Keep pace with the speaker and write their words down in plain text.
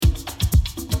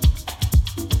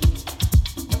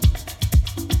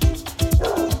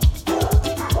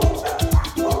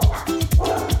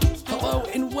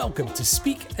Welcome to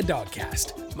Speak a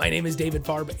Dogcast. My name is David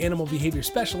Farb, Animal Behavior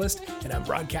Specialist, and I'm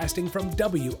broadcasting from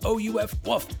WOUF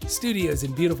Woof Studios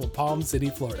in beautiful Palm City,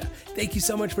 Florida. Thank you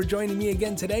so much for joining me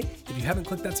again today. If you haven't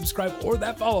clicked that subscribe or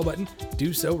that follow button,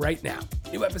 do so right now.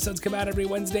 New episodes come out every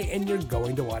Wednesday, and you're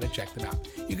going to want to check them out.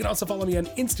 You can also follow me on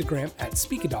Instagram at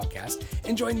Speak a Dogcast,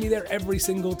 and join me there every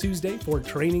single Tuesday for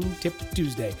Training Tip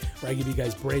Tuesday, where I give you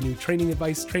guys brand new training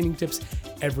advice, training tips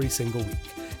every single week.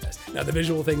 Now, the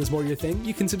visual thing is more your thing.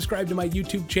 You can subscribe to my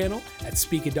YouTube channel at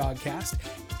Speak a Dogcast.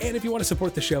 And if you want to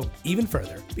support the show even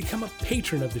further, become a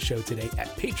patron of the show today at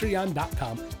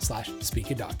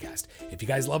patreon.com/speakadogcast. If you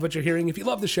guys love what you're hearing, if you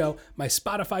love the show, my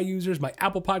Spotify users, my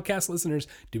Apple Podcast listeners,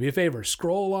 do me a favor,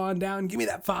 scroll on down, give me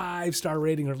that 5-star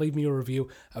rating or leave me a review.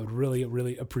 I would really,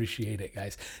 really appreciate it,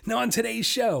 guys. Now, on today's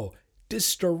show,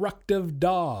 destructive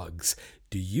dogs.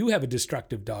 Do you have a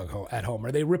destructive dog at home?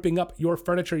 Are they ripping up your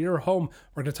furniture, your home?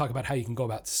 We're going to talk about how you can go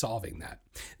about solving that.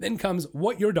 Then comes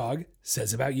what your dog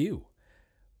says about you.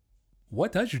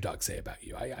 What does your dog say about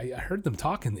you? I heard them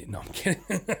talking. No, I'm kidding.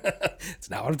 It's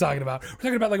not what I'm talking about. We're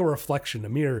talking about like a reflection, a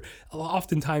mirror.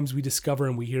 Oftentimes we discover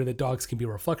and we hear that dogs can be a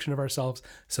reflection of ourselves,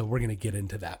 so we're going to get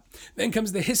into that. Then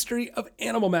comes the History of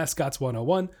Animal Mascots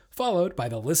 101, followed by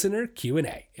the Listener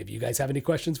Q&A. If you guys have any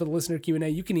questions for the Listener Q&A,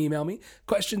 you can email me,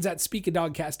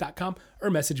 questions@speakadogcast.com, or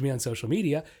message me on social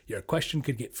media. Your question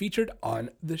could get featured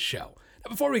on the show. Now,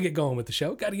 before we get going with the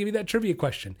show, got to give you that trivia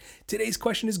question. Today's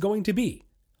question is going to be,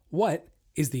 what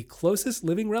is the closest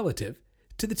living relative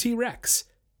to the T-Rex?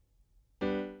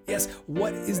 Yes,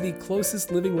 what is the closest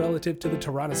living relative to the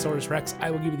Tyrannosaurus Rex?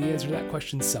 I will give you the answer to that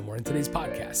question somewhere in today's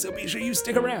podcast. So be sure you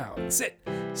stick around, sit,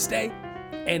 stay,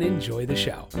 and enjoy the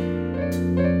show.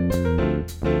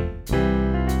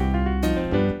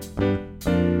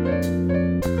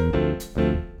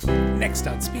 Next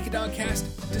on Speak a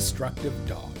Dogcast, destructive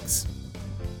dogs.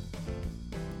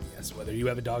 Yes, whether you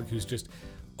have a dog who's just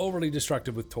overly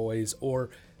destructive with toys, or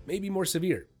maybe more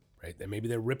severe, right? That maybe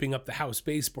they're ripping up the house,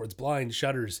 baseboards, blinds,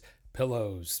 shutters,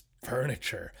 pillows,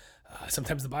 furniture,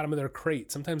 sometimes the bottom of their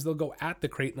crate. Sometimes they'll go at the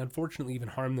crate and unfortunately even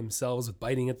harm themselves with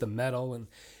biting at the metal. And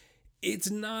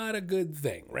it's not a good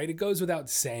thing, right? It goes without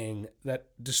saying that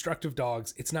destructive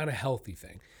dogs, it's not a healthy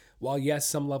thing. While yes,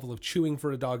 some level of chewing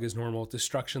for a dog is normal,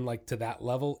 destruction like to that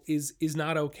level is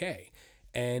not okay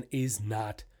and is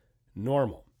not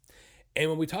normal. And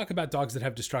when we talk about dogs that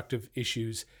have destructive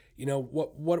issues, you know,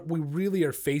 what we really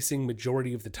are facing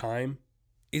majority of the time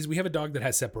is we have a dog that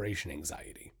has separation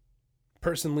anxiety.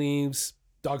 Person leaves,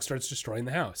 dog starts destroying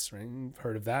the house, right? You've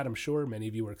heard of that, I'm sure. Many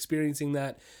of you are experiencing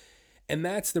that. And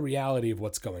that's the reality of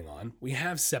what's going on. We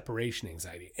have separation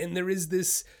anxiety. And there is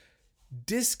this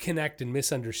disconnect and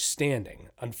misunderstanding,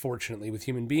 unfortunately, with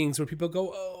human beings where people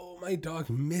go, oh, my dog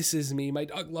misses me. My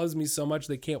dog loves me so much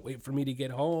they can't wait for me to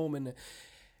get home. And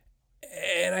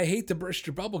I hate to burst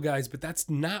your bubble, guys, but that's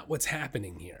not what's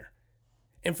happening here.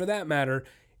 And for that matter,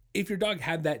 if your dog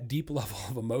had that deep level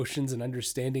of emotions and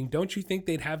understanding, don't you think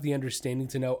they'd have the understanding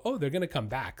to know, oh, they're going to come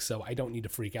back, so I don't need to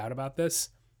freak out about this?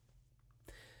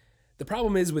 The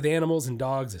problem is with animals and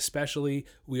dogs especially,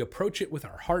 we approach it with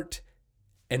our heart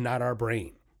and not our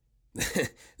brain.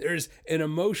 There's an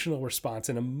emotional response,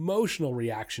 an emotional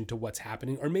reaction to what's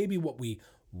happening, or maybe what we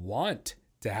want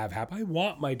to have happen. I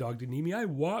want my dog to need me. I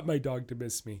want my dog to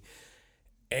miss me.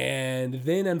 And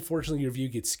then unfortunately your view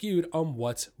gets skewed on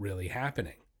what's really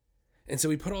happening. And so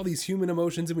we put all these human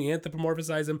emotions and we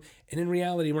anthropomorphize them. And in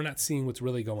reality, we're not seeing what's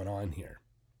really going on here.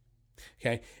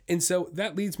 Okay. And so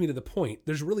that leads me to the point.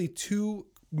 There's really two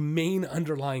main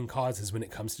underlying causes when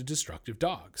it comes to destructive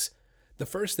dogs. The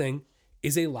first thing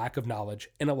is a lack of knowledge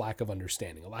and a lack of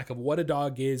understanding, a lack of what a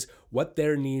dog is, what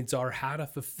their needs are, how to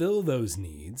fulfill those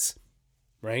needs.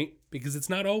 Right? Because it's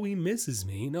not, oh, he misses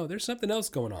me. No, there's something else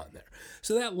going on there.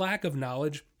 So that lack of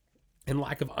knowledge and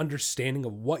lack of understanding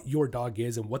of what your dog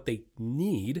is and what they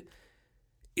need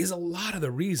is a lot of the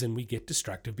reason we get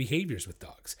destructive behaviors with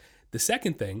dogs. The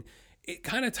second thing, it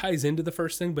kind of ties into the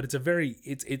first thing, but it's very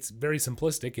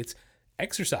simplistic. It's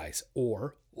exercise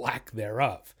or lack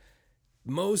thereof.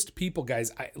 Most people,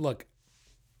 guys,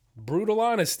 brutal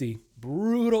honesty,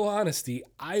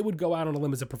 I would go out on a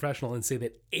limb as a professional and say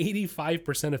that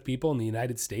 85% of people in the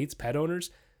United States, pet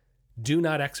owners, do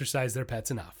not exercise their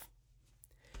pets enough.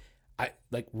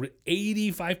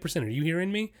 85%. Are you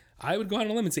hearing me? I would go out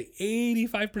on a limb and say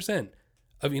 85%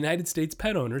 of United States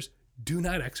pet owners do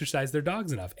not exercise their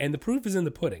dogs enough. And the proof is in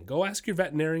the pudding. Go ask your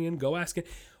veterinarian, go ask it.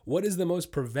 What is the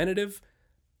most preventative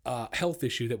health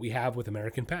issue that we have with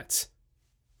American pets?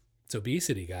 It's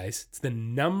obesity, guys. It's the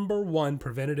number one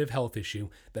preventative health issue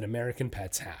that American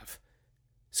pets have.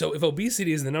 So if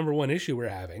obesity is the number one issue we're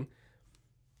having,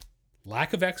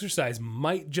 Lack of exercise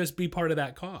might just be part of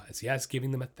that cause. Yes,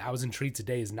 giving them 1,000 treats a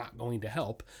day is not going to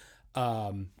help,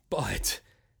 but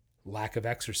lack of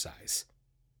exercise.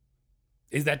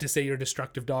 Is that to say your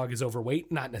destructive dog is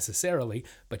overweight? Not necessarily,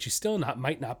 but you still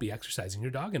might not be exercising your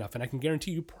dog enough, and I can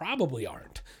guarantee you probably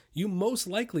aren't. You most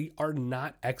likely are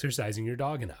not exercising your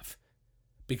dog enough.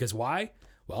 Because why?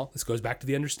 Well, this goes back to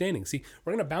the understanding. See,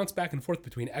 we're going to bounce back and forth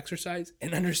between exercise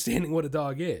and understanding what a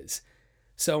dog is.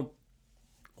 So,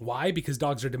 why? Because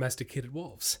dogs are domesticated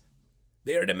wolves.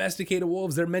 They are domesticated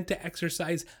wolves. They're meant to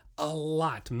exercise a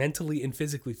lot mentally and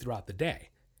physically throughout the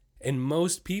day. And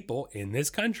most people in this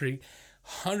country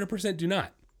 100% do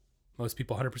not. Most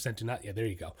people 100% do not. Yeah, there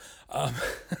you go.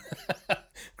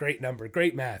 Great number.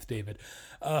 Great math, David.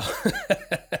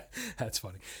 That's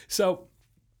funny. So,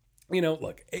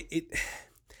 look,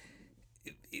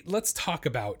 let's talk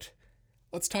about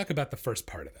the first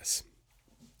part of this.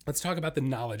 Let's talk about the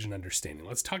knowledge and understanding.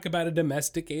 Let's talk about a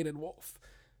domesticated wolf.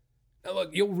 Now,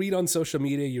 look, you'll read on social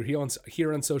media, you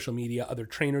hear on social media, other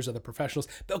trainers, other professionals,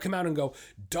 they'll come out and go,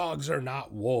 dogs are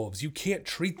not wolves. You can't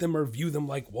treat them or view them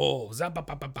like wolves.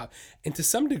 And to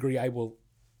some degree,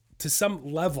 to some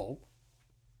level,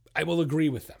 I will agree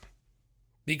with them.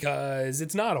 Because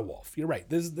it's not a wolf. You're right.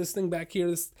 This thing back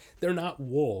here, they're not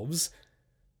wolves.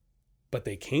 But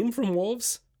they came from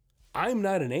wolves. I'm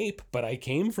not an ape, but I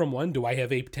came from one. Do I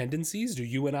have ape tendencies? Do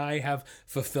you and I have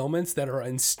fulfillments that are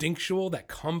instinctual, that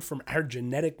come from our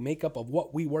genetic makeup of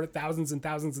what we were thousands and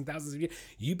thousands and thousands of years?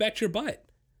 You bet your butt.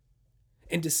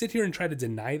 And to sit here and try to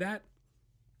deny that,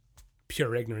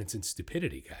 pure ignorance and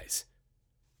stupidity, guys.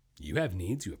 You have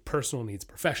needs. You have personal needs,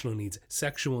 professional needs,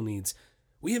 sexual needs.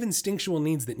 We have instinctual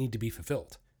needs that need to be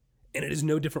fulfilled. And it is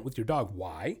no different with your dog.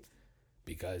 Why?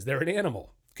 Because they're an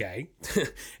animal. Okay.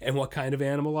 And what kind of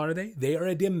animal are they? They are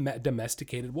a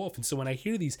domesticated wolf. And so when I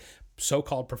hear these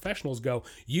so-called professionals go,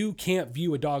 you can't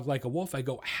view a dog like a wolf, I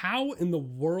go, how in the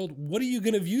world, what are you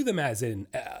going to view them as in?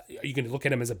 Are you going to look at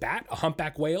them as a bat, a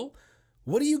humpback whale?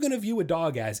 What are you going to view a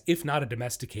dog as if not a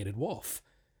domesticated wolf?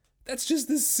 That's just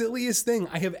the silliest thing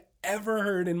I have ever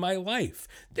heard in my life.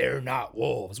 They're not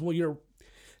wolves. Well,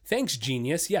 thanks,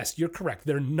 genius. Yes, you're correct.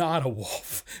 They're not a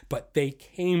wolf, but they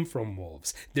came from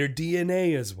wolves. Their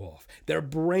DNA is wolf. Their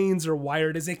brains are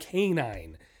wired as a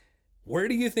canine. Where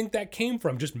do you think that came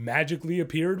from? Just magically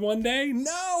appeared one day?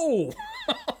 No!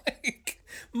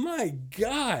 My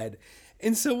God.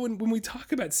 And so when we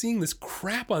talk about seeing this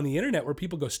crap on the internet where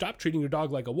people go, stop treating your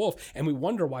dog like a wolf, and we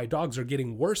wonder why dogs are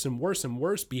getting worse and worse and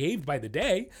worse behaved by the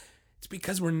day, it's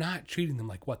because we're not treating them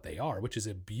like what they are, which is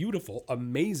a beautiful,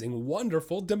 amazing,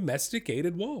 wonderful,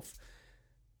 domesticated wolf.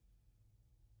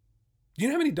 Do you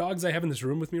know how many dogs I have in this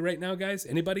room with me right now, guys?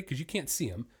 Anybody? Because you can't see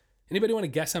them. Anybody want to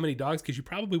guess how many dogs? Because you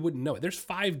probably wouldn't know it. There's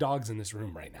 5 dogs in this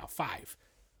room right now. 5.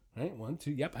 Right? 1,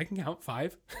 2. Yep, I can count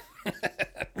 5.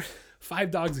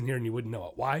 5 dogs in here and you wouldn't know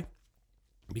it. Why?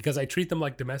 Because I treat them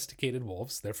like domesticated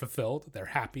wolves. They're fulfilled. They're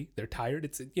happy. They're tired.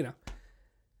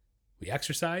 We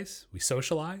exercise. We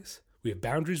socialize. We have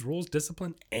boundaries, rules,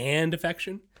 discipline, and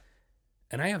affection.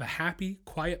 And I have a happy,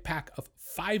 quiet pack of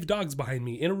 5 dogs behind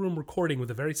me in a room recording with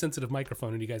a very sensitive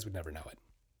microphone, and you guys would never know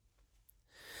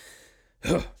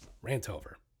it. Rant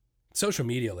over. Social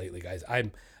media lately, guys.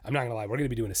 I'm not going to lie. We're going to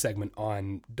be doing a segment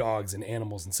on dogs and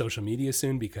animals and social media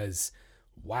soon because,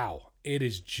 wow, it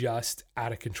is just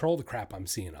out of control, the crap I'm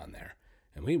seeing on there.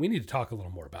 And we need to talk a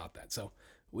little more about that. So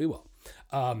we will.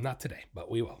 Not today,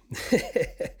 but we will.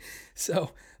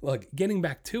 So, look, getting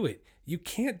back to it, you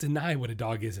can't deny what a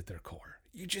dog is at their core.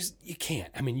 You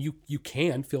can't. I mean, you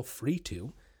can, feel free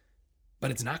to,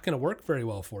 but it's not going to work very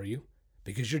well for you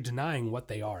because you're denying what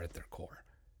they are at their core.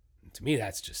 And to me,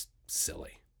 that's just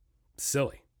silly.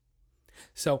 Silly.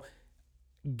 So,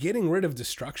 getting rid of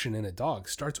destruction in a dog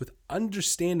starts with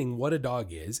understanding what a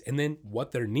dog is and then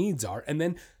what their needs are and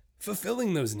then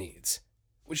fulfilling those needs.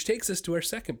 Which takes us to our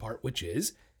second part, which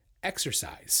is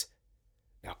exercise.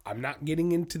 Now, I'm not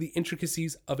getting into the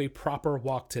intricacies of a proper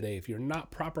walk today. If you're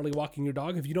not properly walking your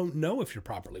dog, if you don't know if you're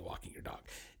properly walking your dog,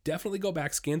 definitely go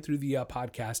back, scan through the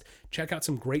podcast, check out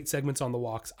some great segments on the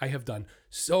walks. I have done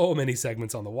so many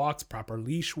segments on the walks, proper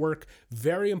leash work,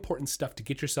 very important stuff to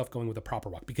get yourself going with a proper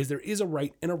walk because there is a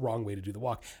right and a wrong way to do the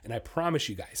walk. And I promise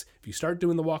you guys, if you start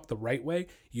doing the walk the right way,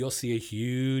 you'll see a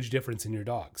huge difference in your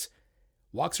dogs.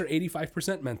 Walks are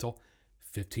 85% mental,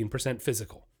 15%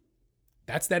 physical.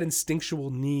 That's that instinctual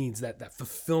needs, that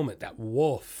fulfillment, that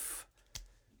wolf.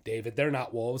 David, they're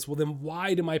not wolves. Well, then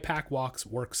why do my pack walks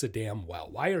work so damn well?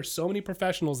 Why are so many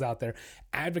professionals out there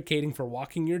advocating for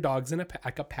walking your dogs in a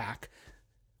pack?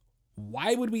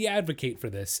 Why would we advocate for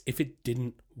this if it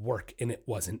didn't work and it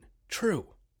wasn't true?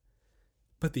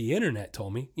 But the internet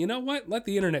told me, you know what? Let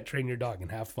the internet train your dog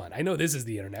and have fun. I know this is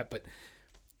the internet, but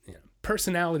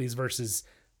personalities versus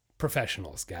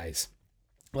professionals, guys.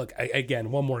 Look,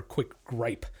 again, one more quick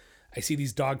gripe. I see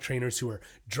these dog trainers who are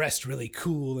dressed really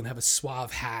cool and have a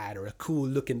suave hat or a cool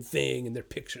looking thing in their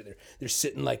picture. They're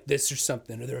sitting like this or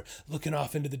something, or they're looking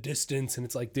off into the distance. And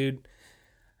it's like, dude,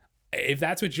 if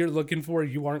that's what you're looking for,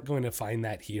 you aren't going to find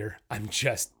that here.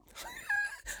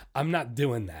 I'm not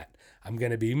doing that. I'm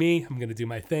going to be me. I'm going to do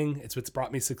my thing. It's what's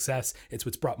brought me success. It's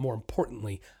what's brought, more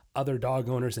importantly, other dog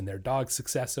owners and their dog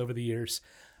success over the years.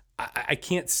 I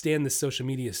can't stand this social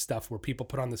media stuff where people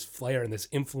put on this flair and this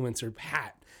influencer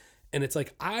hat. And it's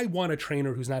like, I want a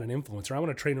trainer who's not an influencer. I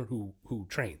want a trainer who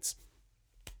trains.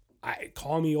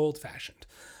 Call me old fashioned.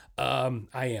 I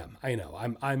am. I know.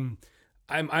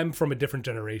 I'm from a different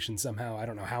generation somehow. I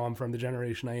don't know how I'm from the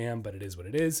generation I am, but it is what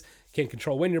it is. Can't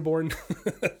control when you're born.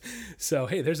 So,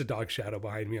 hey, there's a dog shadow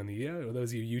behind me on the,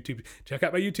 those of you YouTube, check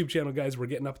out my YouTube channel, guys. We're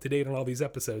getting up to date on all these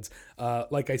episodes.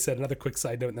 Like I said, another quick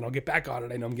side note, and then I'll get back on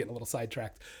it. I know I'm getting a little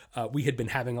sidetracked. We had been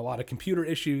having a lot of computer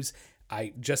issues.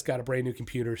 I just got a brand new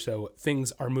computer, so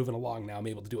things are moving along now. I'm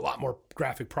able to do a lot more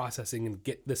graphic processing and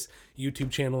get this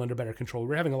YouTube channel under better control.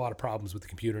 We're having a lot of problems with the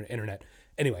computer and internet.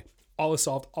 Anyway, all is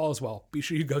solved, all is well. Be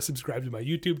sure you go subscribe to my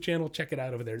YouTube channel. Check it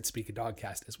out over there at Speak of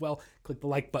Dogcast as well. Click the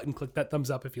like button, click that thumbs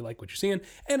up if you like what you're seeing.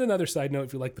 And another side note,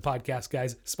 if you like the podcast,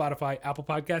 guys, Spotify, Apple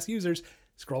Podcast users,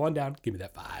 scroll on down, give me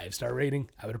that 5-star rating.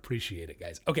 I would appreciate it,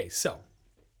 guys. Okay, so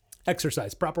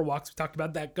exercise, proper walks. We talked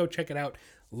about that. Go check it out.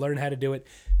 Learn how to do it.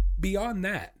 Beyond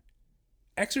that,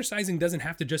 exercising doesn't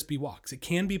have to just be walks. It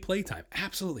can be playtime.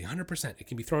 Absolutely, 100%. It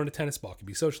can be throwing a tennis ball. It can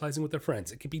be socializing with their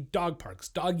friends. It can be dog parks,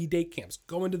 doggy day camps,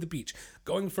 going to the beach,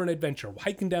 going for an adventure,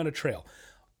 hiking down a trail.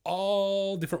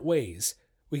 All different ways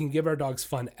we can give our dogs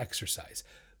fun exercise.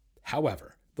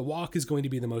 However, the walk is going to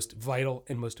be the most vital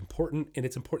and most important, and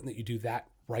it's important that you do that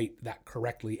right, that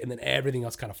correctly, and then everything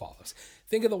else kind of follows.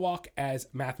 Think of the walk as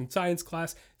math and science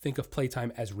class. Think of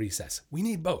playtime as recess. We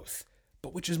need both,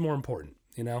 but which is more important?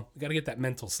 We got to get that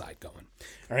mental side going.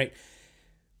 All right.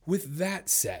 With that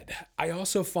said, I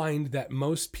also find that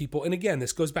most people, and again,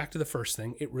 this goes back to the first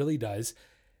thing, it really does.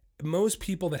 Most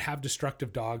people that have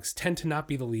destructive dogs tend to not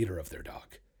be the leader of their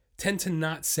dog, tend to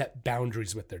not set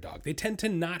boundaries with their dog. They tend to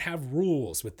not have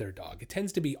rules with their dog. It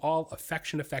tends to be all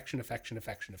affection.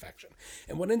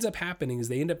 And what ends up happening is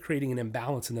they end up creating an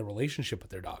imbalance in their relationship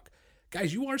with their dog.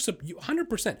 Guys, you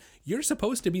 100%, you're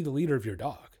supposed to be the leader of your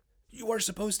dog. You are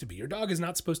supposed to be. Your dog is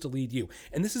not supposed to lead you.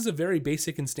 And this is a very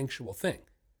basic instinctual thing.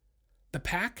 The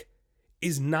pack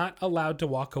is not allowed to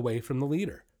walk away from the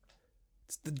leader.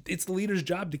 It's the leader's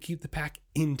job to keep the pack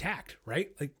intact,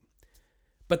 right?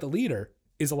 But the leader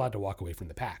is allowed to walk away from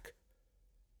the pack.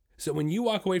 So when you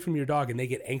walk away from your dog and they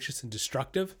get anxious and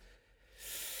destructive,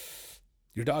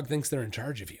 your dog thinks they're in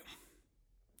charge of you.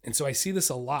 And so I see this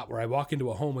a lot where I walk into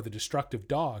a home with a destructive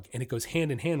dog and it goes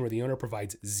hand in hand where the owner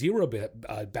provides zero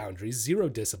boundaries, zero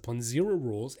discipline, zero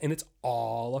rules, and it's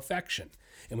all affection.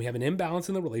 And we have an imbalance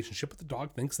in the relationship, but the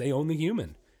dog thinks they own the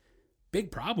human. Big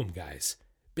problem, guys.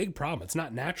 Big problem. It's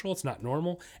not natural. It's not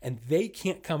normal. And they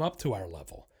can't come up to our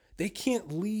level. They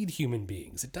can't lead human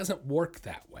beings. It doesn't work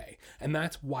that way. And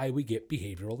that's why we get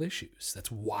behavioral issues.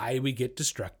 That's why we get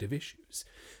destructive issues.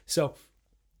 So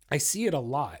I see it a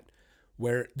lot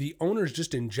where the owners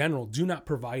just in general do not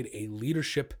provide a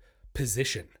leadership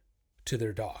position to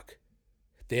their dog.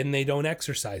 Then they don't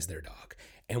exercise their dog.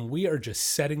 And we are just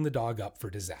setting the dog up for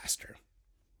disaster.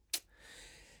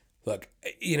 Look,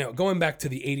 going back to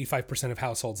the 85% of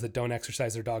households that don't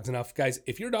exercise their dogs enough, guys,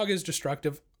 if your dog is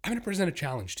destructive, I'm going to present a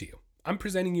challenge to you. I'm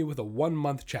presenting you with a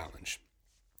 1-month challenge.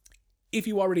 If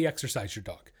you already exercise your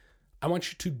dog, I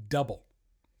want you to double.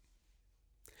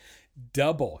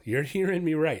 You're hearing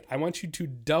me right. I want you to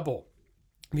double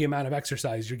the amount of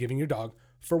exercise you're giving your dog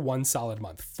for 1 solid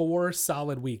month. 4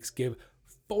 solid weeks. Give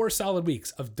 4 solid weeks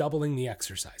of doubling the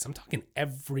exercise. I'm talking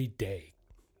every day.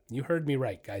 You heard me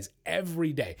right, guys.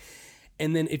 Every day.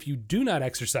 And then if you do not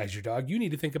exercise your dog, you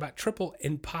need to think about triple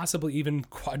and possibly even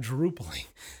quadrupling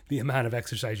the amount of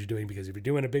exercise you're doing, because if you're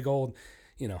doing a big old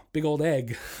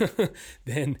egg,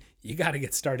 then you got to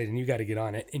get started and you got to get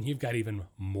on it, and you've got even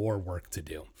more work to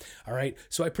do. All right.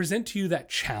 So I present to you that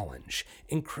challenge.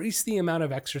 Increase the amount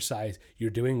of exercise you're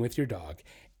doing with your dog.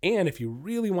 And if you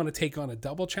really want to take on a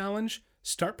double challenge,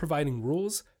 start providing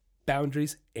rules,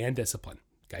 boundaries, and discipline.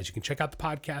 Guys, you can check out the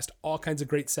podcast, all kinds of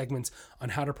great segments on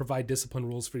how to provide discipline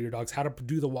rules for your dogs, how to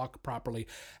do the walk properly,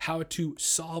 how to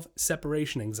solve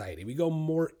separation anxiety. We go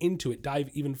more into it, dive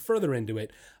even further into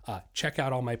it. Check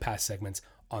out all my past segments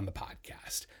on the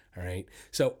podcast. All right.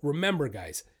 So remember,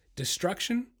 guys,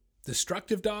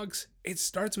 destructive dogs It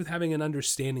starts with having an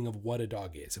understanding of what a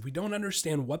dog is. If we don't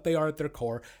understand what they are at their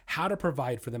core, how to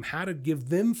provide for them, how to give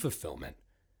them fulfillment,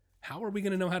 how are we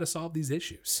going to know how to solve these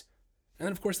issues? And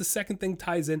then, of course, the second thing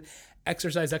ties in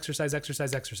exercise, exercise,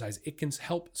 exercise, exercise. It can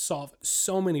help solve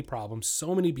so many problems,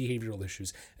 so many behavioral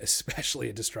issues, especially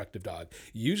a destructive dog.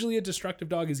 Usually a destructive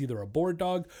dog is either a bored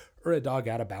dog or a dog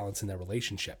out of balance in their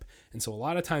relationship. And so a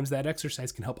lot of times that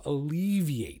exercise can help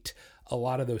alleviate a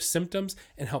lot of those symptoms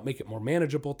and help make it more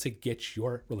manageable to get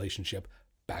your relationship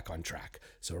back on track.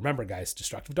 So remember, guys,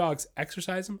 destructive dogs,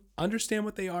 exercise them, understand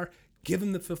what they are, give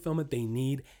them the fulfillment they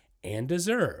need and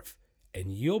deserve,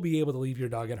 and you'll be able to leave your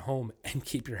dog at home and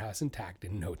keep your house intact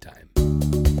in no time.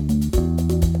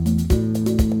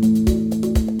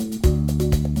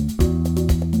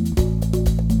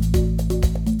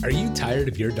 Are you tired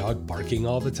of your dog barking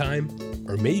all the time?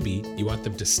 Or maybe you want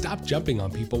them to stop jumping on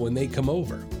people when they come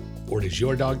over? Or does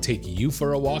your dog take you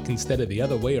for a walk instead of the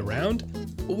other way around?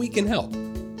 Well, we can help.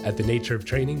 At the Nature of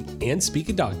Training and Speak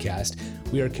a Dogcast,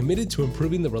 we are committed to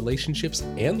improving the relationships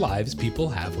and lives people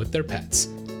have with their pets.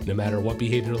 No matter what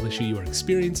behavioral issue you are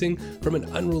experiencing, from an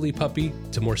unruly puppy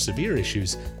to more severe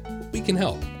issues, we can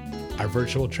help. Our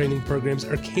virtual training programs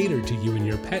are catered to you and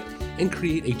your pet and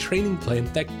create a training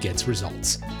plan that gets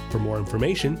results. For more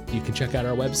information, you can check out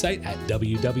our website at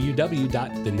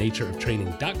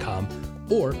www.thenatureoftraining.com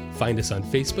or find us on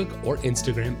Facebook or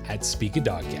Instagram at Speak a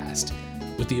Dogcast.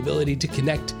 With the ability to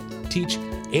connect, teach,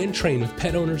 and train with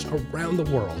pet owners around the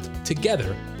world,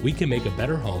 together we can make a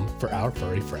better home for our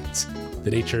furry friends.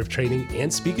 The Nature of Training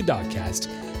and Speak a Dogcast,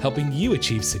 helping you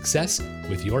achieve success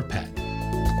with your pet.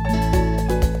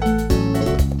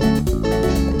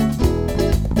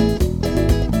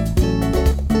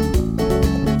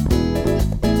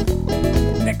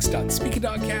 Next on Speak a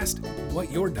Dogcast,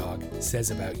 what your dog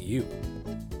says about you.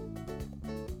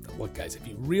 Look, guys, if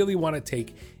you really want to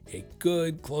take a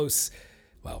good, close,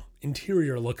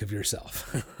 interior look of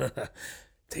yourself,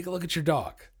 take a look at your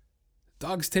dog.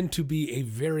 Dogs tend to be a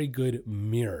very good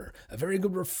mirror, a very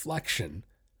good reflection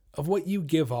of what you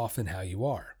give off and how you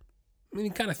are. I mean,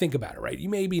 you kind of think about it, right? You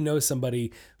maybe know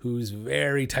somebody who's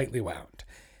very tightly wound,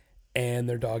 and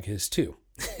their dog is too.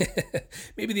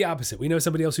 Maybe the opposite. We know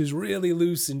somebody else who's really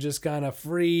loose and just kind of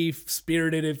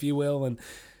free-spirited, if you will, and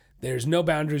there's no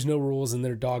boundaries, no rules, and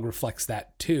their dog reflects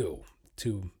that too,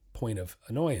 to point of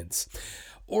annoyance.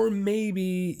 Or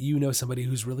maybe you know somebody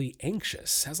who's really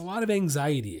anxious, has a lot of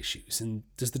anxiety issues, and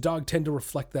does the dog tend to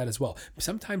reflect that as well?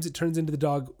 Sometimes it turns into the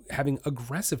dog having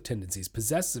aggressive tendencies,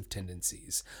 possessive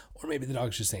tendencies, or maybe the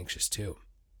dog's just anxious too.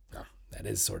 No, that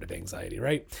is sort of anxiety,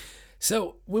 right?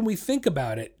 So when we think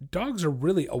about it, dogs are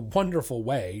really a wonderful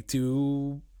way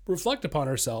to reflect upon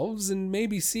ourselves and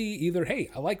maybe see either, hey,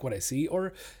 I like what I see,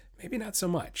 or maybe not so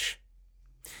much.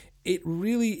 It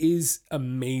really is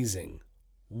amazing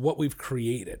what we've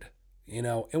created, and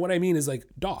what I mean is like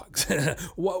dogs,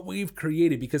 what we've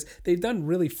created, because they've done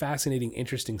really fascinating,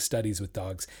 interesting studies with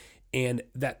dogs, and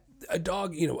that a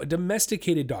dog, a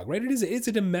domesticated dog, right? It's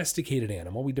a domesticated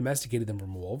animal. We domesticated them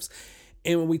from wolves.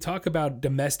 And when we talk about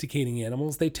domesticating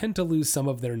animals, they tend to lose some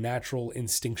of their natural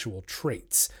instinctual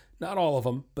traits. Not all of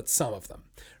them, but some of them,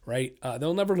 right?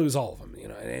 They'll never lose all of them,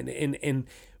 and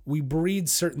we breed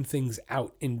certain things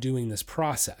out in doing this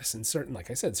process. And like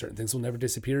I said, certain things will never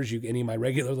disappear, as any of my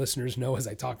regular listeners know, as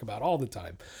I talk about all the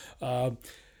time.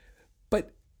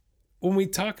 But when we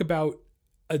talk about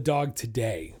a dog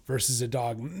today versus a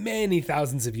dog many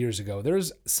thousands of years ago,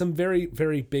 there's some very,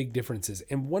 very big differences.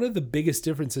 And one of the biggest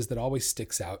differences that always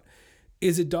sticks out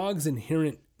is a dog's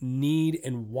inherent need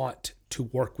and want to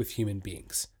work with human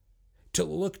beings, to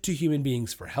look to human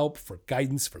beings for help, for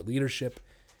guidance, for leadership.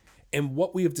 And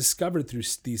what we have discovered through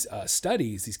these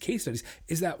studies, these case studies,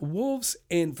 is that wolves,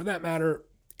 and for that matter,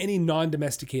 any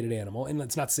non-domesticated animal, and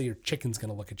let's not say your chicken's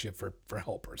going to look at you for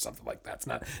help or something like that. It's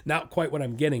not quite what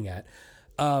I'm getting at.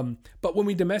 But when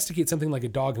we domesticate something like a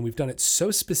dog, and we've done it so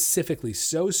specifically,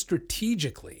 so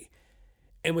strategically,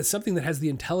 and with something that has the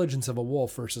intelligence of a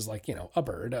wolf versus a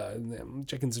bird,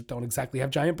 chickens don't exactly have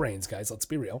giant brains, guys. Let's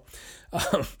be real.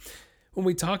 When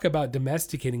we talk about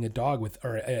domesticating a dog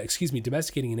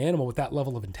domesticating an animal with that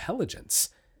level of intelligence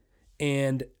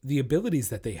and the abilities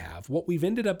that they have, what we've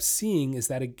ended up seeing is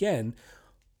that, again,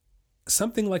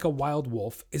 something like a wild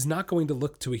wolf is not going to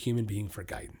look to a human being for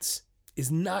guidance,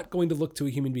 is not going to look to a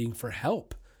human being for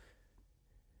help.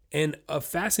 And a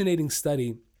fascinating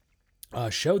study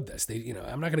showed this.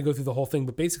 I'm not going to go through the whole thing,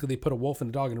 but basically they put a wolf and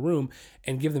a dog in a room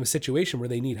and give them a situation where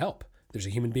they need help. There's a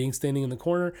human being standing in the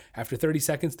corner. After 30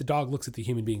 seconds, the dog looks at the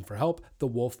human being for help. The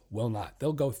wolf will not.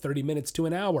 They'll go 30 minutes to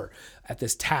an hour at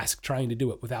this task trying to do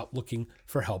it without looking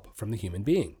for help from the human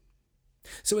being.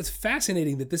 So it's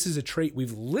fascinating that this is a trait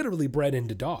we've literally bred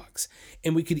into dogs.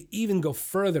 And we could even go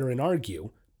further and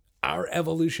argue our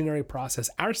evolutionary process,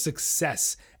 our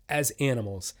success as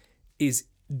animals is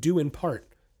due in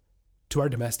part to our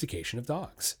domestication of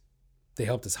dogs. They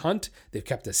helped us hunt. They've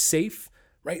kept us safe,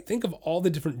 right? Think of all the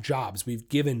different jobs we've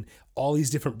given all these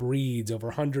different breeds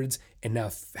over hundreds and now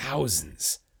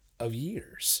thousands of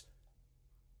years.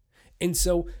 And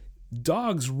so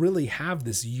dogs really have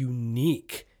this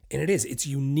unique, and it's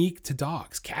unique to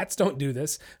dogs. Cats don't do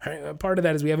this. Right? Part of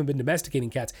that is we haven't been domesticating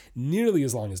cats nearly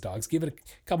as long as dogs. Give it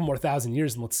a couple more thousand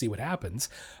years and let's see what happens.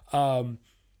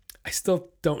 I still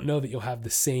don't know that you'll have the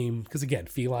same, because again,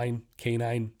 feline,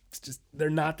 canine, it's just, they're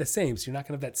not the same. So you're not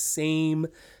going to have that same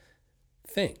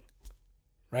thing,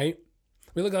 right?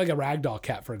 We look like a ragdoll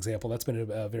cat, for example. That's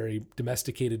been a very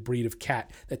domesticated breed of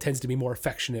cat that tends to be more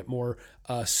affectionate, more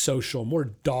social, more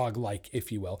dog-like,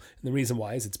 if you will. And the reason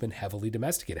why is it's been heavily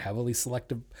domesticated, heavily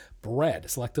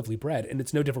selectively bred, and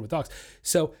it's no different with dogs.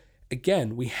 So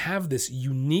again, we have this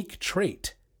unique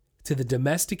trait to the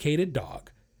domesticated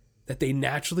dog that they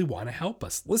naturally want to help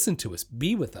us, listen to us,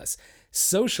 be with us,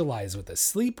 socialize with us,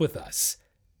 sleep with us.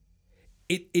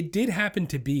 It did happen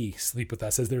to be sleep with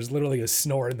us, as there's literally a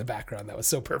snore in the background. That was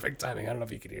so perfect timing. I don't know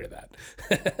if you could hear that.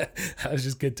 That was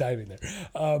just good timing there.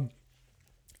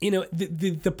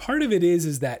 The part of it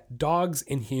is that dogs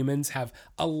and humans have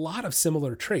a lot of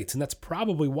similar traits, and that's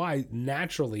probably why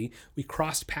naturally we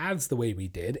crossed paths the way we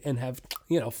did and have,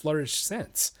 flourished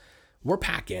since. We're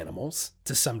pack animals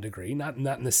to some degree, not in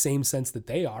the same sense that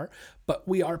they are, but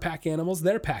we are pack animals,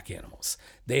 they're pack animals.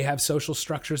 They have social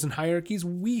structures and hierarchies,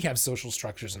 we have social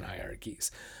structures and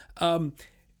hierarchies.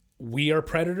 We are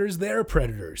predators, they're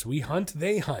predators. We hunt,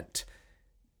 they hunt.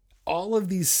 All of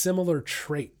these similar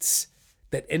traits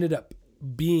that ended up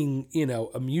being,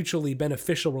 a mutually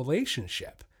beneficial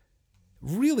relationship.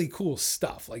 Really cool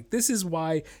stuff. Like, this is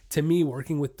why, to me,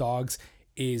 working with dogs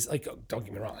is like, don't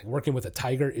get me wrong, like working with a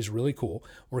tiger is really cool.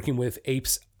 Working with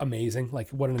apes, amazing. Like,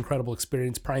 what an incredible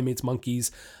experience. Primates,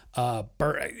 monkeys, I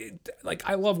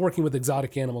love working with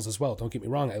exotic animals as well. Don't get me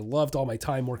wrong. I loved all my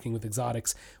time working with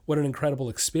exotics. What an incredible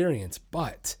experience.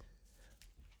 But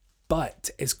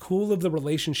as cool of the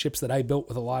relationships that I built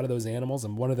with a lot of those animals,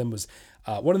 and one of them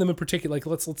in particular, like,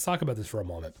 let's talk about this for a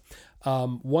moment.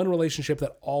 One relationship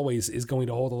that always is going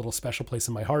to hold a little special place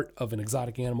in my heart of an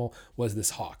exotic animal was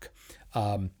this hawk.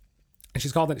 And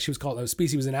the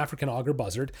species was an African auger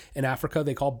buzzard. In Africa,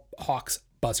 they call hawks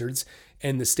buzzards.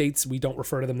 In the States, we don't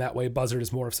refer to them that way. Buzzard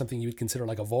is more of something you would consider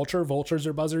like a vulture. Vultures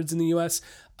are buzzards in the US.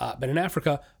 But in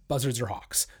Africa, buzzards are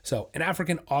hawks. So an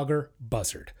African auger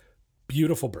buzzard.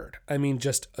 Beautiful bird. I mean,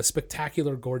 just a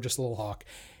spectacular, gorgeous little hawk.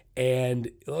 And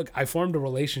look, I formed a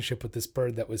relationship with this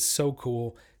bird that was so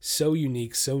cool, so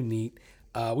unique, so neat.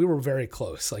 We were very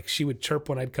close. Like, she would chirp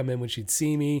when I'd come in when she'd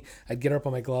see me. I'd get her up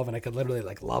on my glove and I could literally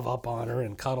like love up on her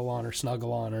and cuddle on her,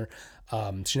 snuggle on her.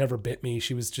 She never bit me.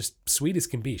 She was just sweet as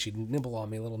can be. She'd nibble on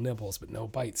me, little nibbles, but no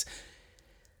bites.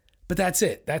 But that's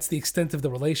it. That's the extent of the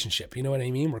relationship. You know what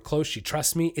I mean? We're close. She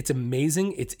trusts me. It's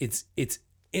amazing.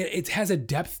 It has a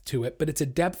depth to it, but it's a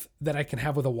depth that I can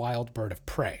have with a wild bird of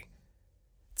prey.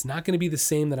 It's not going to be the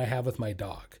same that I have with my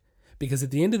dog, because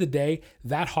at the end of the day,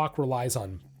 that hawk relies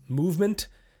on movement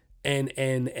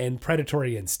and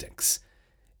predatory instincts.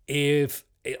 If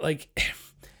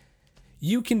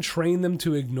you can train them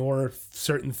to ignore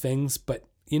certain things, but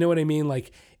you know what I mean?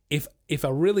 Like, if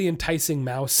a really enticing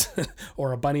mouse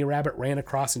or a bunny rabbit ran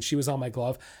across and she was on my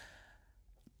glove,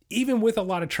 even with a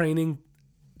lot of training,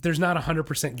 there's not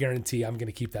 100% guarantee I'm going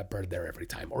to keep that bird there every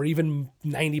time, or even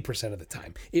 90% of the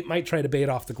time. It might try to bait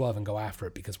off the glove and go after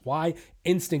it, because why?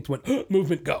 Instinct went,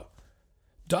 movement, go.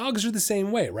 Dogs are the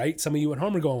same way, right? Some of you at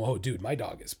home are going, oh, dude, my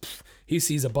dog is, he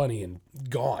sees a bunny and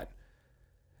gone.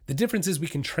 The difference is we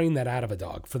can train that out of a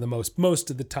dog for the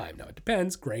most of the time. Now, it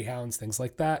depends. Greyhounds, things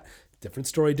like that. Different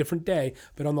story, different day.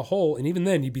 But on the whole, and even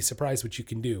then, you'd be surprised what you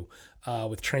can do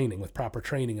with training, with proper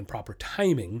training and proper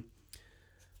timing.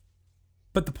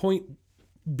 But the point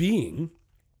being,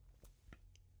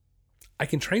 I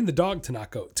can train the dog to not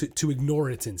go, to ignore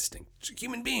its instinct.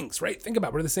 Human beings, right? Think about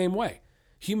it, we're the same way.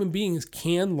 Human beings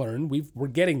can learn. We're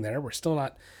getting there. We're still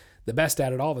not the best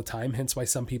at it all the time, hence why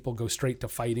some people go straight to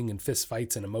fighting and fist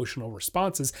fights and emotional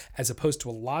responses as opposed to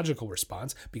a logical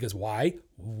response. Because why?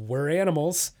 We're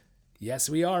animals. Yes,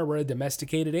 we are. We're a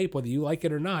domesticated ape, whether you like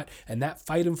it or not. And that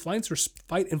fight and flight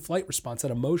response,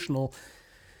 that emotional,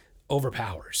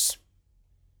 overpowers.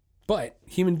 But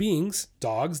human beings,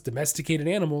 dogs, domesticated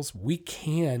animals, we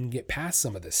can get past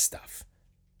some of this stuff.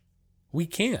 We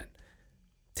can.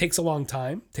 Takes a long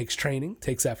time, takes training,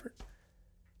 takes effort.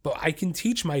 But I can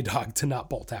teach my dog to not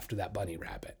bolt after that bunny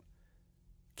rabbit.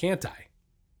 Can't I?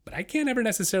 But I can't ever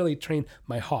necessarily train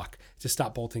my hawk to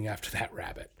stop bolting after that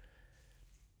rabbit.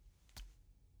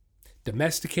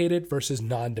 Domesticated versus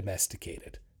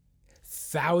non-domesticated.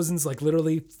 Thousands, like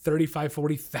literally 35,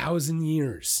 40,000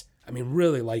 years. I mean,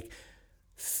 really, like,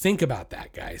 think about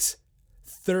that, guys.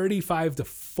 35 to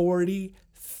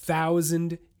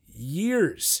 40,000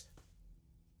 years.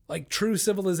 Like, true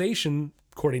civilization,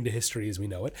 according to history as we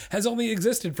know it, has only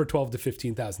existed for 12 to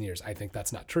 15,000 years. I think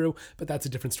that's not true, but that's a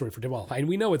different story for tomorrow. And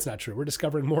we know it's not true. We're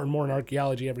discovering more and more in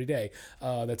archaeology every day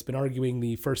that's been arguing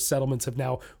the first settlements have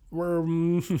now were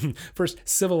first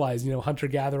civilized,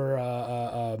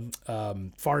 hunter-gatherer,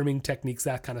 farming techniques,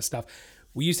 that kind of stuff.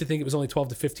 We used to think it was only 12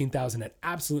 to 15,000 at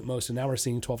absolute most, and now we're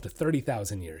seeing 12 to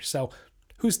 30,000 years. So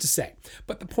who's to say?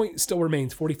 But the point still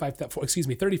remains 35,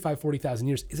 40,000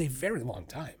 years is a very long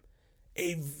time.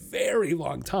 A very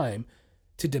long time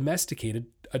to domesticate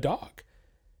a dog.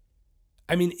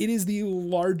 I mean, it is the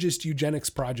largest eugenics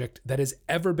project that has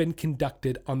ever been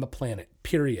conducted on the planet,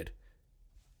 period.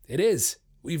 It is.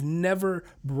 We've never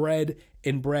bred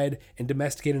and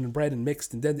domesticated and bred and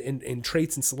mixed and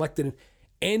traits and selected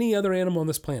any other animal on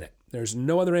this planet. There's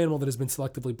no other animal that has been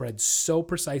selectively bred so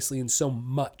precisely and so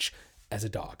much as a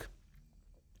dog.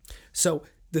 So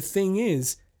the thing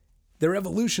is, their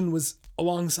evolution was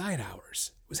alongside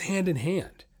ours. It was hand in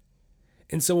hand.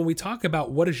 And so when we talk about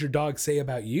what does your dog say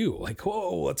about you, like,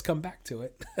 whoa, let's come back to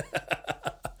it.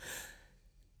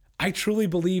 I truly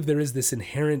believe there is this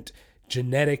inherent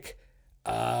genetic,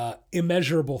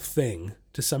 immeasurable thing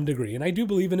to some degree. And I do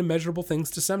believe in immeasurable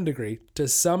things to some degree.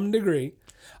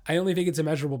 I only think it's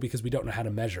immeasurable because we don't know how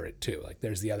to measure it too. Like,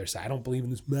 there's the other side. I don't believe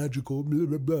in this magical blah,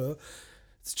 blah, blah.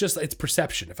 It's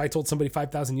perception. If I told somebody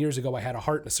 5,000 years ago I had a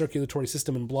heart and a circulatory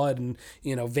system and blood and,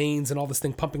 veins and all this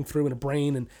thing pumping through in a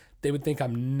brain, and they would think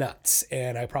I'm nuts,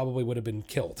 and I probably would have been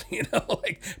killed,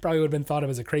 probably would have been thought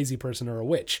of as a crazy person or a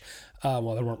witch.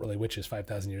 Well, there weren't really witches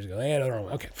 5,000 years ago.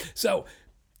 Okay. So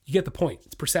you get the point.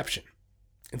 It's perception.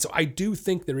 And so I do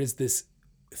think there is this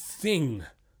thing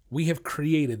we have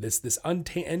created, this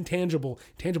intangible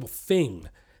thing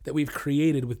that we've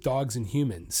created with dogs and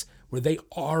humans, where they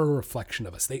are a reflection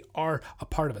of us. They are a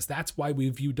part of us. That's why we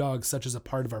view dogs such as a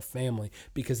part of our family,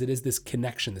 because it is this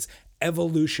connection, this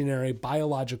evolutionary,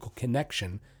 biological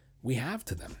connection we have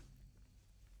to them.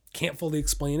 Can't fully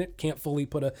explain it. Can't fully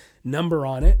put a number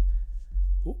on it.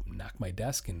 Ooh, knock my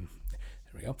desk and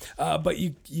there we go. But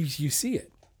you see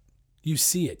it. You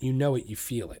see it. You know it. You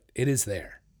feel it. It is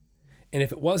there. And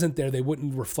if it wasn't there, they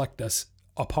wouldn't reflect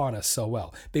upon us so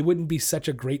well. They wouldn't be such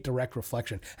a great direct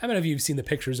reflection. How many of you have seen the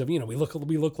pictures of, we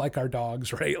look like our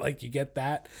dogs, right? Like, you get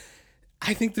that.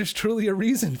 I think there's truly a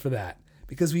reason for that,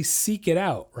 because we seek it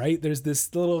out, right? There's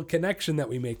this little connection that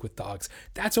we make with dogs.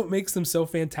 That's what makes them so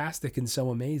fantastic and so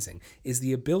amazing, is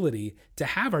the ability to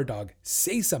have our dog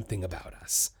say something about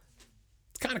us.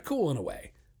 It's kind of cool in a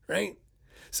way, right?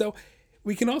 So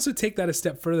we can also take that a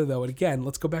step further, though. And again,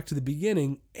 let's go back to the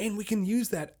beginning, and we can use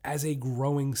that as a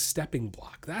growing stepping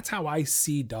block. That's how I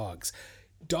see dogs.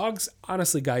 Dogs,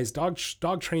 honestly, guys, dog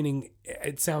training,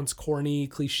 it sounds corny,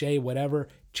 cliche, whatever,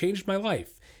 changed my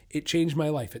life. It changed my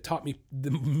life. It taught me the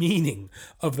meaning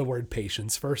of the word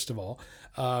patience, first of all.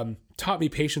 Taught me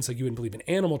patience like you wouldn't believe, in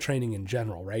animal training in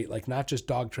general, right? Like, not just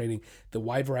dog training, the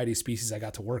wide variety of species I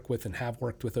got to work with and have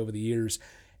worked with over the years.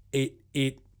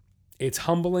 It's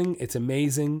humbling, it's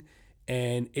amazing,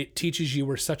 and it teaches you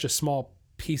we're such a small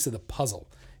piece of the puzzle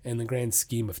in the grand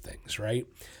scheme of things, right?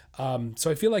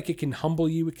 So I feel like it can humble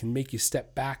you, it can make you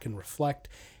step back and reflect.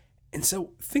 And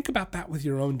so think about that with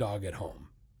your own dog at home.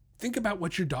 Think about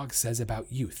what your dog says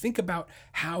about you. Think about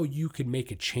how you can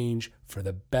make a change for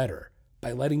the better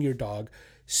by letting your dog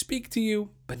speak to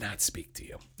you, but not speak to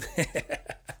you.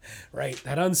 Right?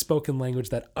 That unspoken language,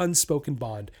 that unspoken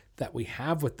bond that we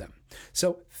have with them.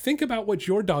 So think about what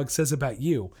your dog says about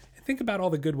you, and think about all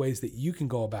the good ways that you can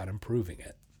go about improving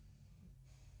it.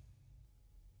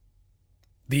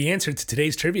 The answer to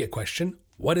today's trivia question,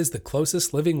 what is the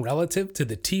closest living relative to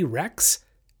the T-Rex?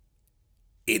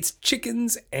 It's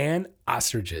chickens and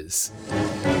ostriches.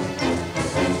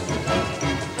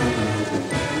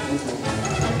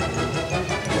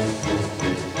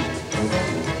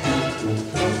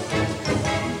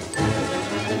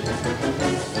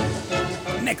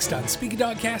 Next on Speaky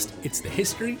Dogcast, it's the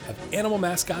History of Animal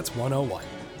Mascots 101.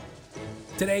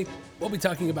 Today, we'll be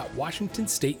talking about Washington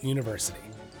State University.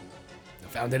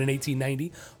 Founded in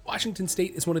 1890, Washington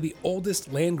State is one of the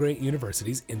oldest land-grant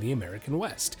universities in the American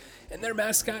West, and their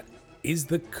mascot is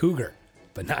the cougar.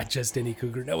 But not just any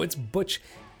cougar, no, it's Butch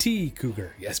T.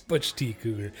 Cougar. Yes, Butch T.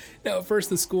 Cougar. Now, at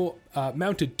first, the school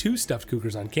mounted 2 stuffed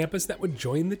cougars on campus that would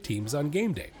join the teams on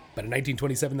game day. But in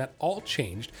 1927, that all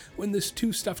changed when these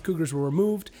 2 stuffed cougars were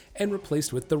removed and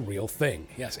replaced with the real thing.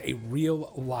 Yes, a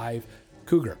real live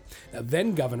cougar. Now,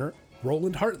 then Governor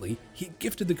Roland Hartley, he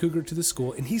gifted the cougar to the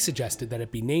school, and he suggested that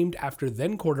it be named after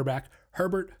then quarterback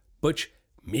Herbert Butch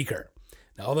Meeker.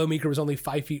 Now, although Meeker was only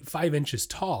 5 feet 5 inches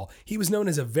tall, he was known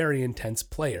as a very intense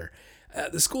player.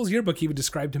 The school's yearbook even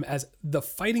described him as the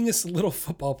fightingest little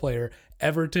football player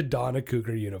ever to don a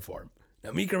Cougar uniform.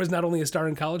 Now, Meeker was not only a star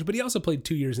in college, but he also played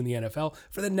 2 years in the NFL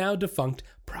for the now defunct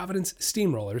Providence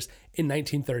Steamrollers in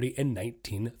 1930 and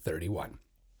 1931.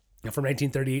 Now, from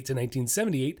 1938 to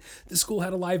 1978, the school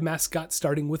had a live mascot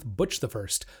starting with Butch the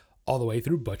First, all the way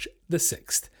through Butch the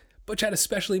Sixth. Butch had a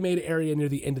specially made area near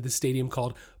the end of the stadium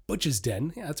called Butch's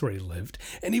Den. Yeah, that's where he lived.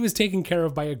 And he was taken care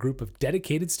of by a group of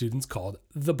dedicated students called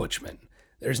the Butchmen.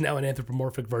 There's now an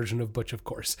anthropomorphic version of Butch, of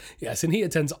course. Yes, and he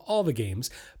attends all the games,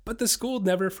 but the school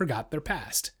never forgot their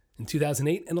past. In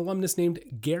 2008, an alumnus named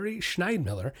Gary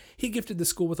Schneidmiller, he gifted the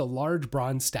school with a large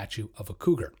bronze statue of a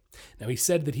cougar. Now, he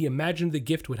said that he imagined the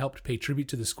gift would help to pay tribute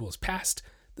to the school's past,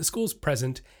 the school's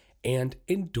present, and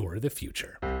endure the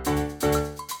future.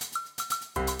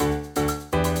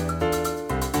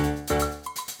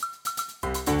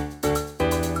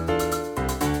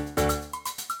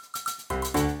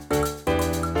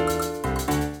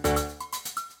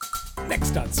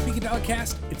 Next on Speaking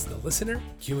Dogcast, it's the listener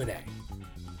Q&A.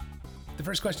 The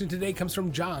first question today comes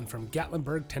from John from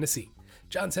Gatlinburg, Tennessee.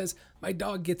 John says, my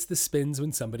dog gets the spins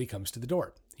when somebody comes to the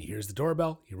door. He hears the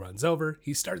doorbell, he runs over,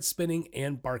 he starts spinning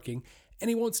and barking, and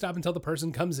he won't stop until the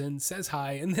person comes in, says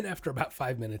hi, and then after about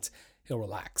 5 minutes, he'll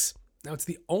relax. Now, it's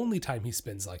the only time he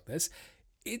spins like this.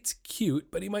 It's cute,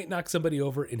 but he might knock somebody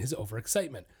over in his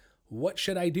overexcitement. What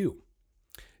should I do?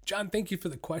 John, thank you for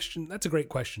the question. That's a great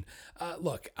question.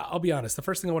 Look, I'll be honest. The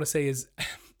first thing I want to say is,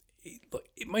 look,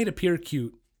 it might appear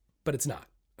cute, but it's not,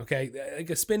 okay?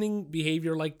 Like a spinning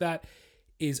behavior like that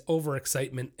is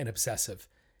overexcitement and obsessive.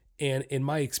 And in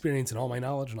my experience and all my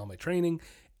knowledge and all my training,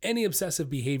 any obsessive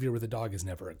behavior with a dog is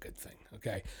never a good thing,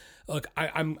 okay? Look,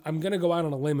 I'm going to go out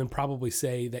on a limb and probably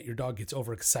say that your dog gets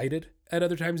overexcited. At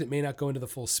other times, it may not go into the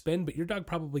full spin, but your dog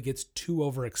probably gets too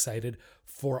overexcited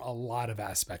for a lot of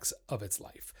aspects of its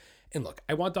life. And look,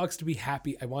 I want dogs to be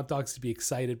happy. I want dogs to be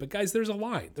excited. But guys, there's a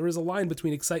line. There is a line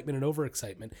between excitement and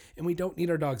overexcitement, and we don't need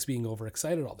our dogs being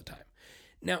overexcited all the time.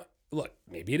 Now, look,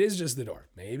 maybe it is just the door.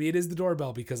 Maybe it is the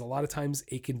doorbell, because a lot of times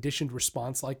a conditioned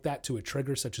response like that to a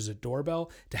trigger such as a doorbell,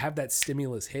 to have that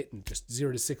stimulus hit and just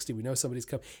 0 to 60, we know somebody's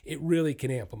come, it really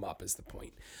can amp them up is the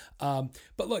point.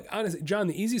 But look, honestly, John,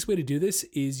 the easiest way to do this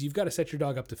is you've got to set your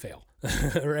dog up to fail,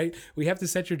 right? We have to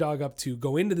set your dog up to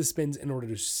go into the spins in order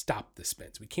to stop the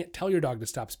spins. We can't tell your dog to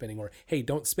stop spinning or, hey,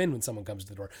 don't spin when someone comes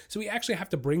to the door. So we actually have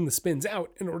to bring the spins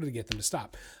out in order to get them to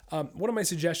stop. One of my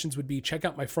suggestions would be check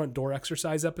out my front door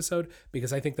exercise episode,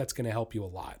 because I think that's going to help you a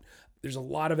lot. There's a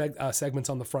lot of segments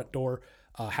on the front door,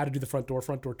 how to do the front door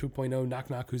 2.0, knock,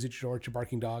 knock, who's at your door, it's your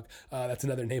barking dog. That's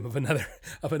another name of another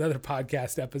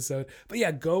podcast episode. But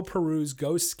yeah, go peruse,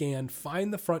 go scan,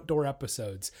 find the front door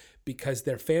episodes, because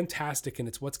they're fantastic and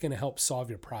it's what's going to help solve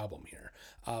your problem here.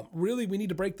 Really, we need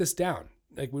to break this down.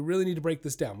 We really need to break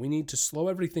this down. We need to slow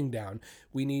everything down.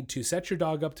 We need to set your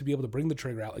dog up to be able to bring the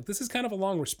trigger out. This is kind of a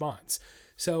long response.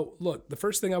 So look, the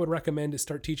first thing I would recommend is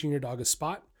start teaching your dog a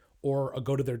spot, or a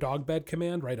go to their dog bed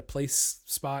command, right? A place,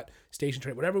 spot, station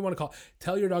train, whatever you want to call it.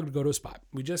 Tell your dog to go to a spot.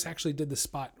 We just actually did the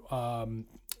spot.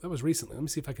 That was recently. Let me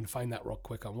see if I can find that real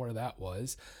quick on where that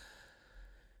was.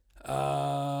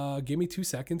 Give me 2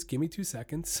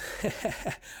 seconds.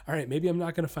 All right. Maybe I'm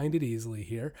not going to find it easily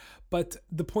here, but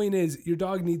the point is your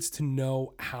dog needs to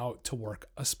know how to work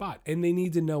a spot, and they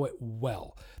need to know it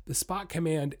well. The spot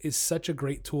command is such a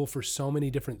great tool for so many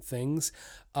different things.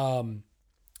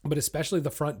 But especially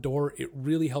the front door, it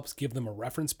really helps give them a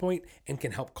reference point and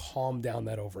can help calm down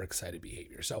that overexcited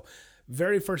behavior. So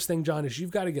very first thing, John, is you've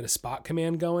got to get a spot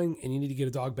command going, and you need to get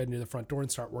a dog bed near the front door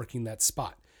and start working that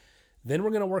spot. Then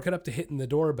we're going to work it up to hitting the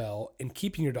doorbell and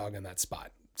keeping your dog on that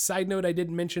spot. Side note, I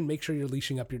didn't mention, make sure you're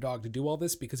leashing up your dog to do all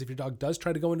this, because if your dog does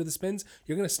try to go into the spins,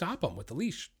 you're going to stop them with the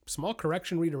leash. Small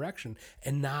correction, redirection,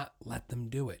 and not let them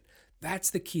do it. That's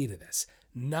the key to this.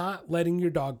 Not letting your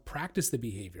dog practice the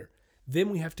behavior.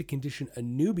 Then we have to condition a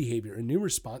new behavior, a new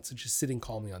response, such as sitting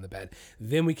calmly on the bed.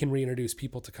 Then we can reintroduce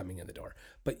people to coming in the door.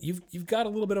 But you've got a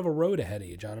little bit of a road ahead of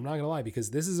you, John. I'm not going to lie, because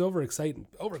this is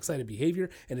overexcited behavior,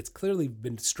 and it's clearly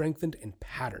been strengthened and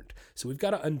patterned. So we've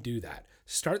got to undo that.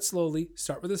 Start slowly,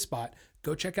 start with a spot,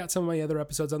 go check out some of my other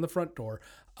episodes on the front door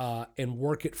and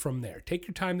work it from there. Take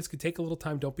your time. This could take a little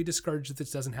time. Don't be discouraged if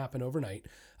this doesn't happen overnight.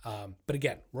 But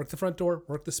again, work the front door,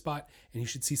 work the spot, and you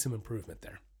should see some improvement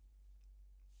there.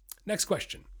 Next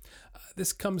question.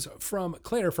 This comes from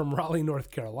Claire from Raleigh,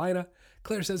 North Carolina.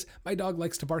 Claire says, my dog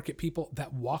likes to bark at people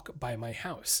that walk by my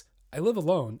house. I live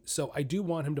alone, so I do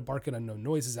want him to bark at unknown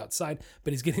noises outside,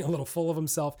 but he's getting a little full of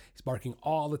himself. He's barking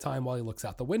all the time while he looks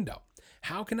out the window.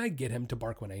 How can I get him to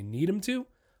bark when I need him to,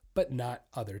 but not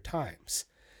other times?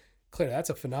 Claire, that's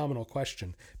a phenomenal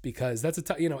question, because that's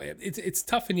it's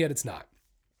tough and yet it's not.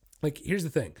 Like, here's the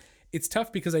thing. It's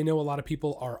tough because I know a lot of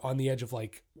people are on the edge of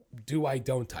like, do I,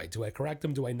 don't I? Do I correct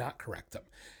them? Do I not correct them?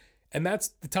 And that's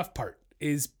the tough part,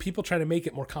 is people try to make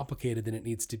it more complicated than it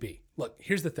needs to be. Look,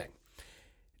 here's the thing.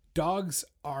 Dogs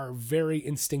are very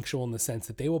instinctual in the sense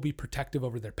that they will be protective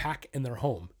over their pack and their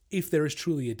home if there is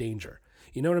truly a danger.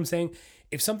 You know what I'm saying?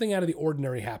 If something out of the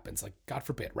ordinary happens, like God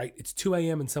forbid, right? It's 2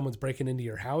 a.m. and someone's breaking into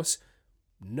your house.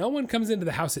 No one comes into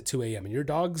the house at 2 a.m. and your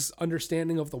dog's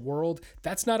understanding of the world,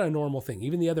 that's not a normal thing.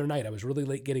 Even the other night, I was really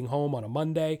late getting home on a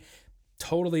Monday.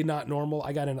 Totally not normal.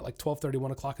 I got in at like 12:30,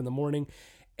 1 o'clock in the morning.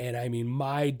 And I mean,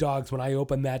 my dogs, when I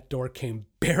opened that door, came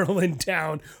barreling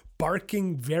down,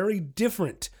 barking very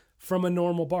different from a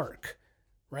normal bark,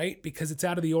 right? Because it's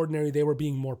out of the ordinary. They were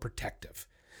being more protective.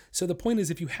 So the point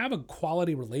is, if you have a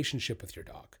quality relationship with your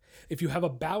dog, if you have a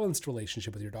balanced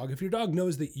relationship with your dog, if your dog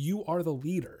knows that you are the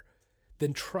leader,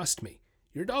 then trust me,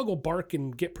 your dog will bark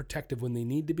and get protective when they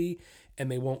need to be,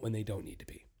 and they won't when they don't need to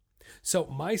be. So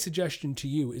my suggestion to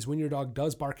you is when your dog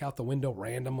does bark out the window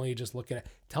randomly, just looking at,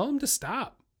 tell him to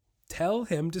stop. Tell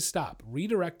him to stop.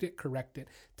 Redirect it, correct it,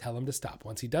 tell him to stop.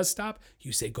 Once he does stop,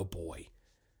 you say, good boy.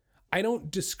 I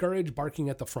don't discourage barking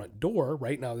at the front door.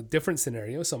 Right now, the different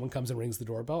scenario, someone comes and rings the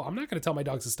doorbell. I'm not going to tell my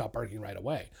dogs to stop barking right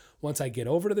away. Once I get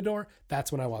over to the door,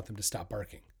 that's when I want them to stop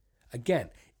barking. Again,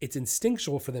 it's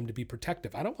instinctual for them to be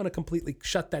protective. I don't want to completely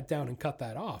shut that down and cut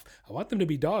that off. I want them to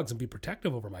be dogs and be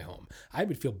protective over my home. I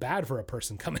would feel bad for a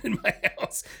person coming in my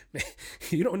house.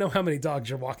 You don't know how many dogs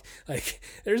you're walking. Like,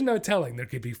 there's no telling. There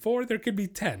could be 4, there could be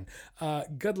 10.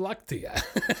 Good luck to you.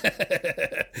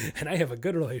 And I have a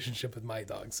good relationship with my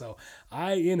dog. So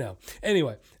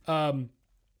anyway, I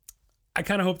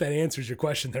kind of hope that answers your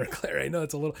question there, Claire. I know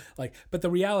it's a little but the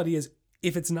reality is,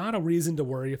 if it's not a reason to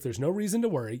worry, if there's no reason to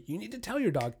worry, you need to tell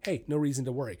your dog, hey, no reason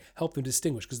to worry. Help them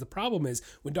distinguish. Because the problem is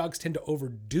when dogs tend to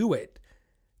overdo it,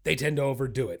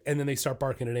 and then they start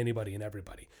barking at anybody and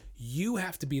everybody. You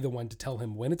have to be the one to tell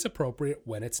him when it's appropriate,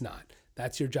 when it's not.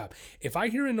 That's your job. If I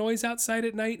hear a noise outside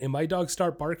at night and my dogs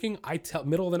start barking, I tell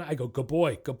middle of the night, I go, good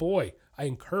boy, good boy. I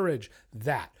encourage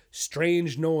that.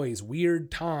 Strange noise, weird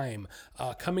time,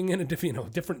 coming in a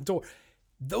different door.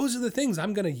 Those are the things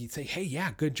I'm going to say, hey,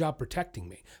 yeah, good job protecting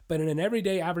me. But in an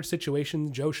everyday average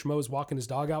situation, Joe Schmo's walking his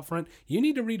dog out front, you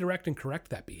need to redirect and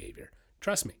correct that behavior.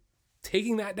 Trust me,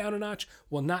 taking that down a notch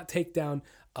will not take down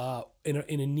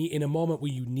in a moment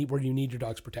where you need your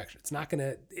dog's protection. It's not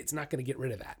going to get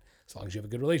rid of that as long as you have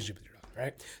a good relationship with your dog,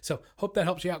 right? So hope that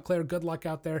helps you out, Claire. Good luck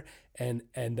out there. And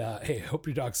hey, hope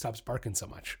your dog stops barking so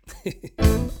much.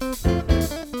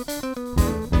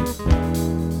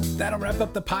 That'll wrap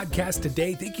up the podcast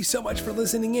today. Thank you so much for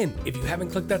listening in. If you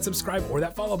haven't clicked that subscribe or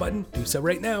that follow button, do so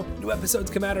right now. New episodes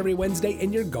come out every Wednesday,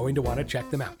 and you're going to want to check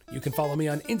them out. You can follow me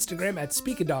on Instagram at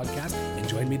Dogcast and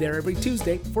join me there every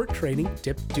Tuesday for Training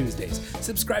Tip Tuesdays.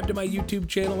 Subscribe to my YouTube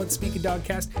channel at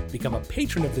Dogcast. Become a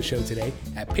patron of the show today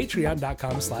at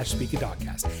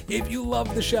patreon.com/Dogcast. If you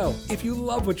love the show, if you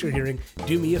love what you're hearing,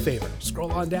 do me a favor.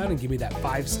 Scroll on down and give me that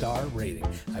 5-star rating.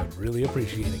 I would really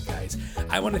appreciate it, guys.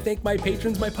 I want to thank my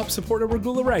patrons, my pup supporter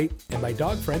Regula Wright, and my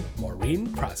dog friend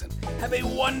Maureen Crossan. Have a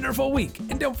wonderful week,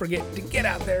 and don't forget to get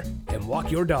out there and walk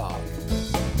your dog.